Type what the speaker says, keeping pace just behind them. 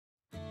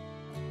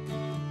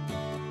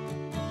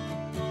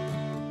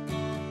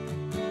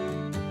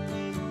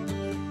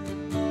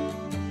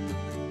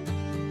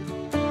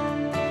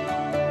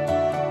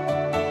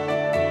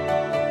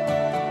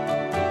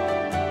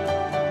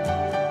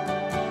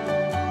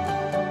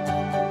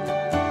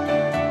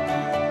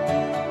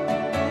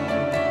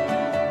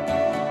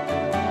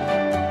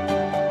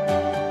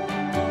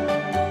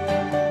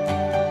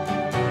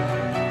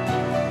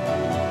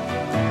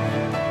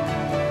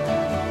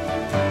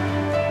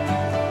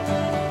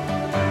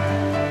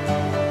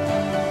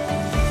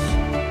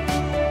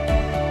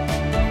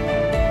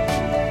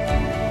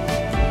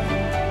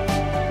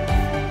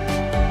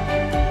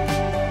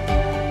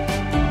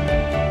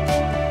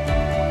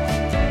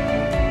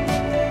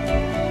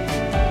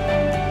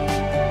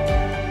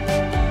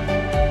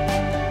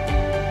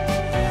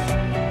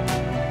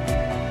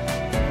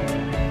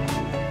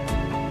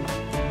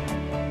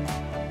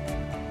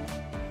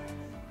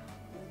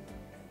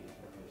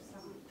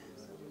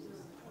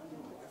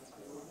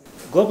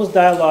Global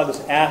Dialogues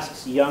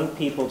asks young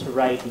people to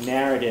write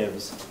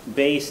narratives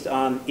based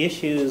on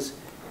issues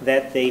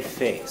that they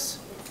face.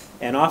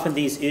 And often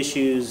these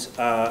issues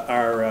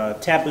are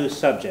taboo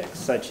subjects,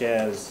 such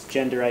as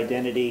gender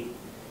identity,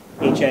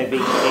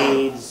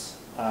 HIV/AIDS,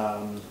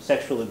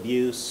 sexual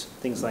abuse,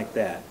 things like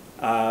that.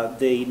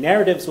 The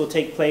narratives will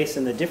take place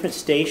in the different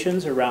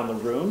stations around the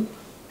room.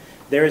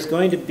 There is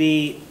going to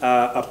be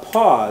a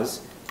pause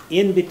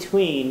in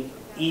between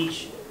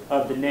each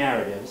of the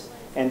narratives,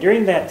 and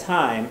during that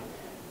time,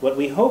 what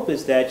we hope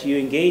is that you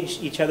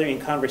engage each other in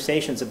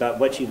conversations about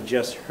what you've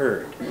just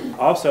heard.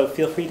 Also,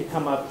 feel free to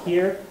come up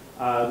here.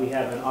 We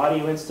have an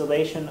audio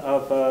installation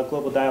of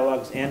Global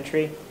Dialogue's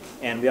entry,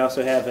 and we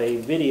also have a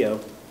video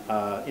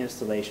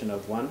installation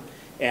of one.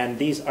 And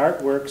these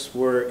artworks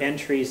were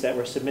entries that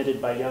were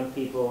submitted by young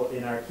people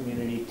in our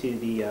community to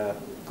the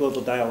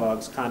Global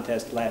Dialogues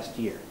contest last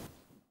year.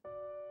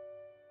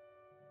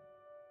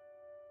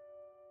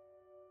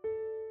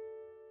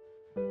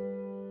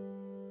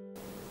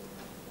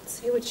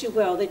 Say what you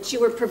will, that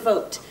you were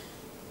provoked,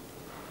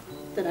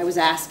 that I was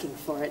asking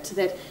for it,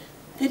 that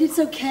it's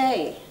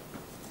okay.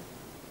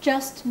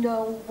 Just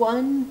know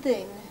one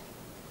thing.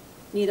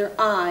 Neither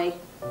I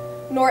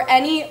nor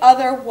any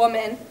other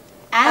woman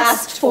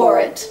asked for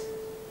it.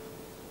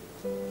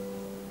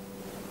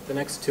 The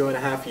next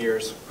 2.5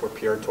 years were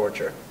pure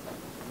torture.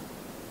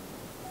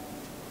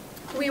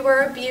 We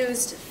were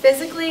abused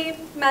physically,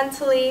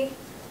 mentally,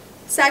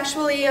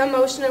 sexually,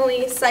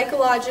 emotionally,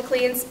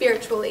 psychologically, and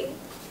spiritually.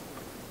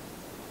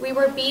 We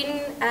were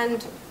beaten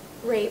and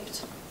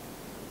raped.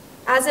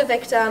 As a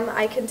victim,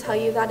 I can tell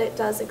you that it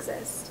does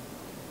exist.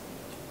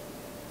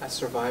 As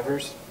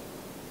survivors,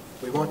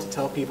 we want to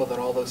tell people that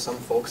although some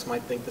folks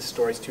might think the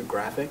story's too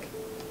graphic,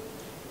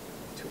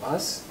 to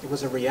us, it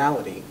was a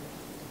reality.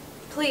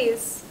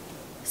 Please,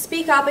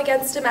 speak up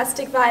against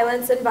domestic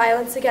violence and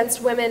violence against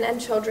women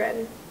and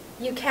children.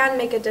 You can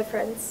make a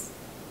difference.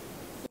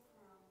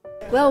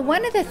 Well,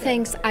 one of the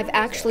things I've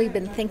actually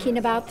been thinking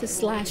about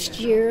this last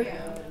year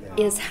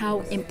is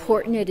how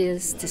important it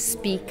is to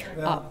speak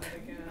up.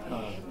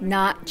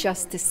 Not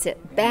just to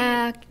sit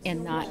back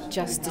and not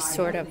just to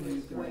sort of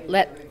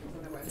let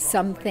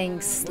some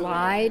things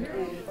slide.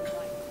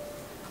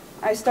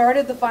 I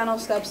started the final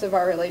steps of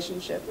our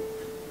relationship.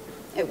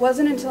 It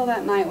wasn't until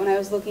that night when I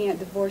was looking at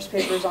divorce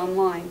papers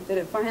online that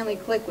it finally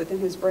clicked within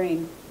his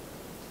brain.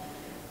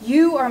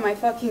 "You are my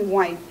fucking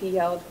wife," he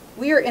yelled.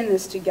 "We are in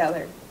this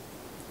together."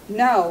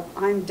 "No,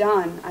 I'm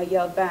done," I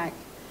yelled back.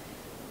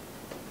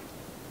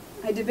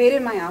 I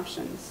debated my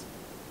options,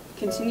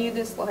 continue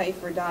this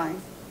life or die,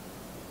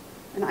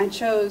 and I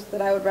chose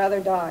that I would rather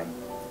die.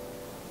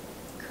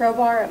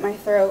 Crowbar at my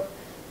throat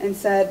and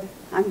said,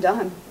 "I'm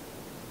done."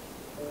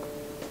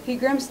 He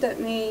grimaced at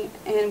me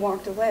and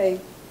walked away.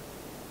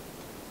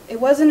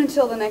 It wasn't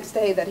until the next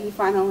day that he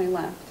finally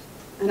left,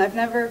 and I've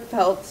never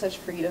felt such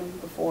freedom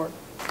before.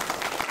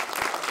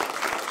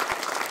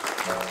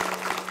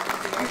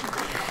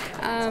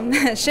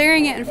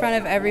 Sharing it in front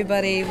of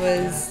everybody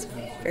was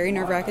very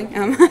nerve-wracking,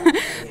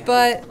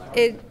 but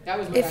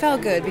it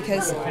felt good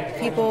because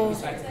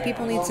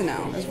people need to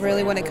know is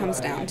really what it comes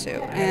down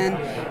to, and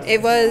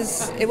it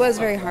was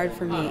very hard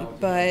for me.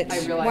 But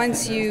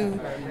once you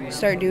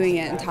start doing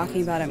it and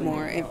talking about it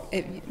more,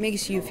 it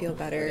makes you feel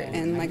better,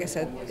 and like I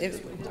said,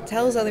 it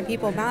tells other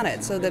people about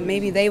it so that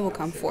maybe they will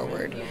come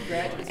forward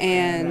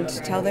and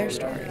tell their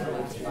story.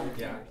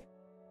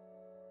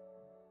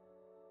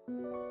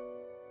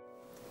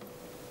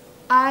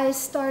 I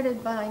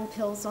started buying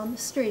pills on the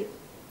street.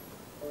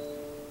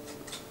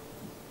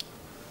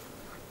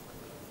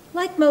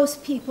 Like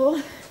most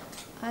people,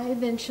 I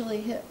eventually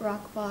hit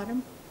rock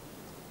bottom,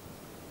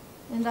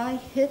 and I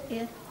hit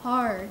it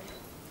hard.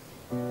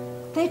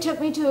 They took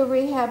me to a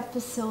rehab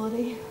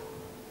facility.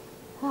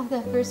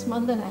 That first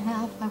month and a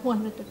half, I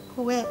wanted to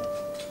quit.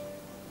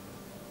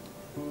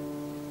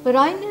 But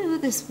I knew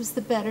this was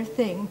the better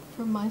thing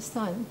for my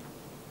son.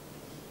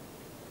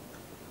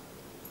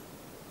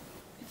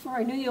 Before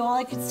I knew you, all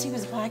I could see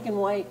was black and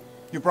white.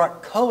 You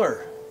brought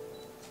color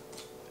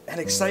and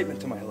excitement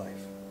to my life.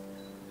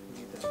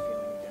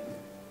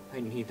 I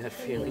need that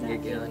feeling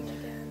again.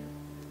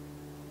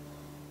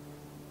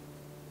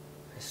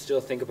 I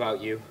still think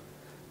about you.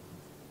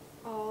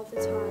 All the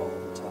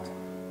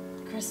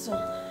time.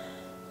 Crystal.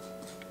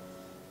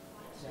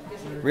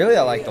 Really,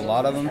 I liked a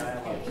lot of them.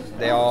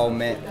 They all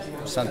meant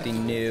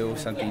something new,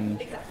 something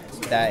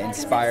that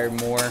inspired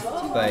more,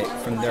 but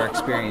from their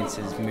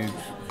experiences moved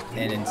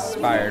and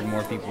inspired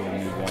more people to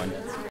move on.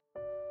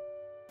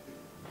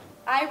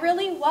 I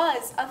really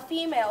was a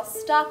female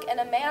stuck in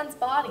a man's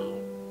body.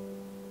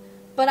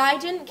 But I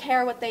didn't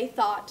care what they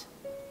thought.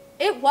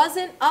 It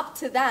wasn't up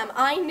to them.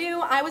 I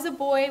knew I was a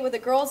boy with a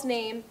girl's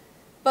name,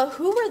 but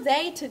who were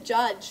they to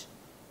judge?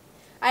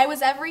 I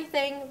was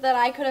everything that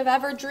I could have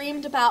ever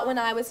dreamed about when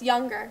I was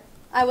younger.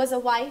 I was a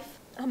wife,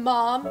 a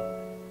mom,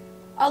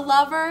 a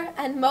lover,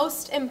 and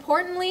most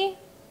importantly,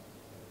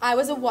 I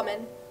was a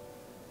woman.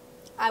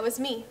 I was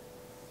me.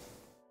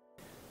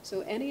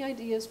 So any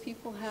ideas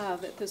people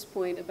have at this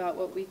point about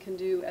what we can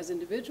do as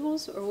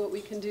individuals or what we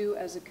can do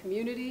as a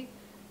community,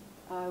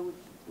 I would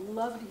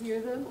love to hear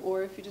them,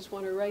 or if you just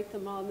want to write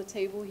them on the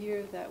table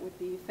here, that would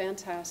be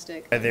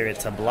fantastic. Whether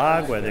it's a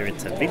blog, whether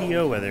it's a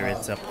video, whether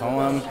it's a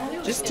poem,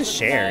 just to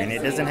share, and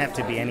it doesn't have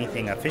to be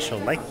anything official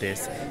like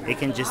this. It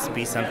can just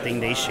be something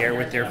they share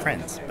with their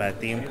friends. But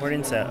the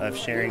importance of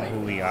sharing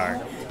who we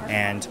are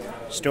and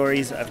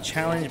stories of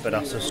challenge, but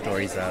also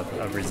stories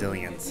of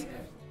resilience.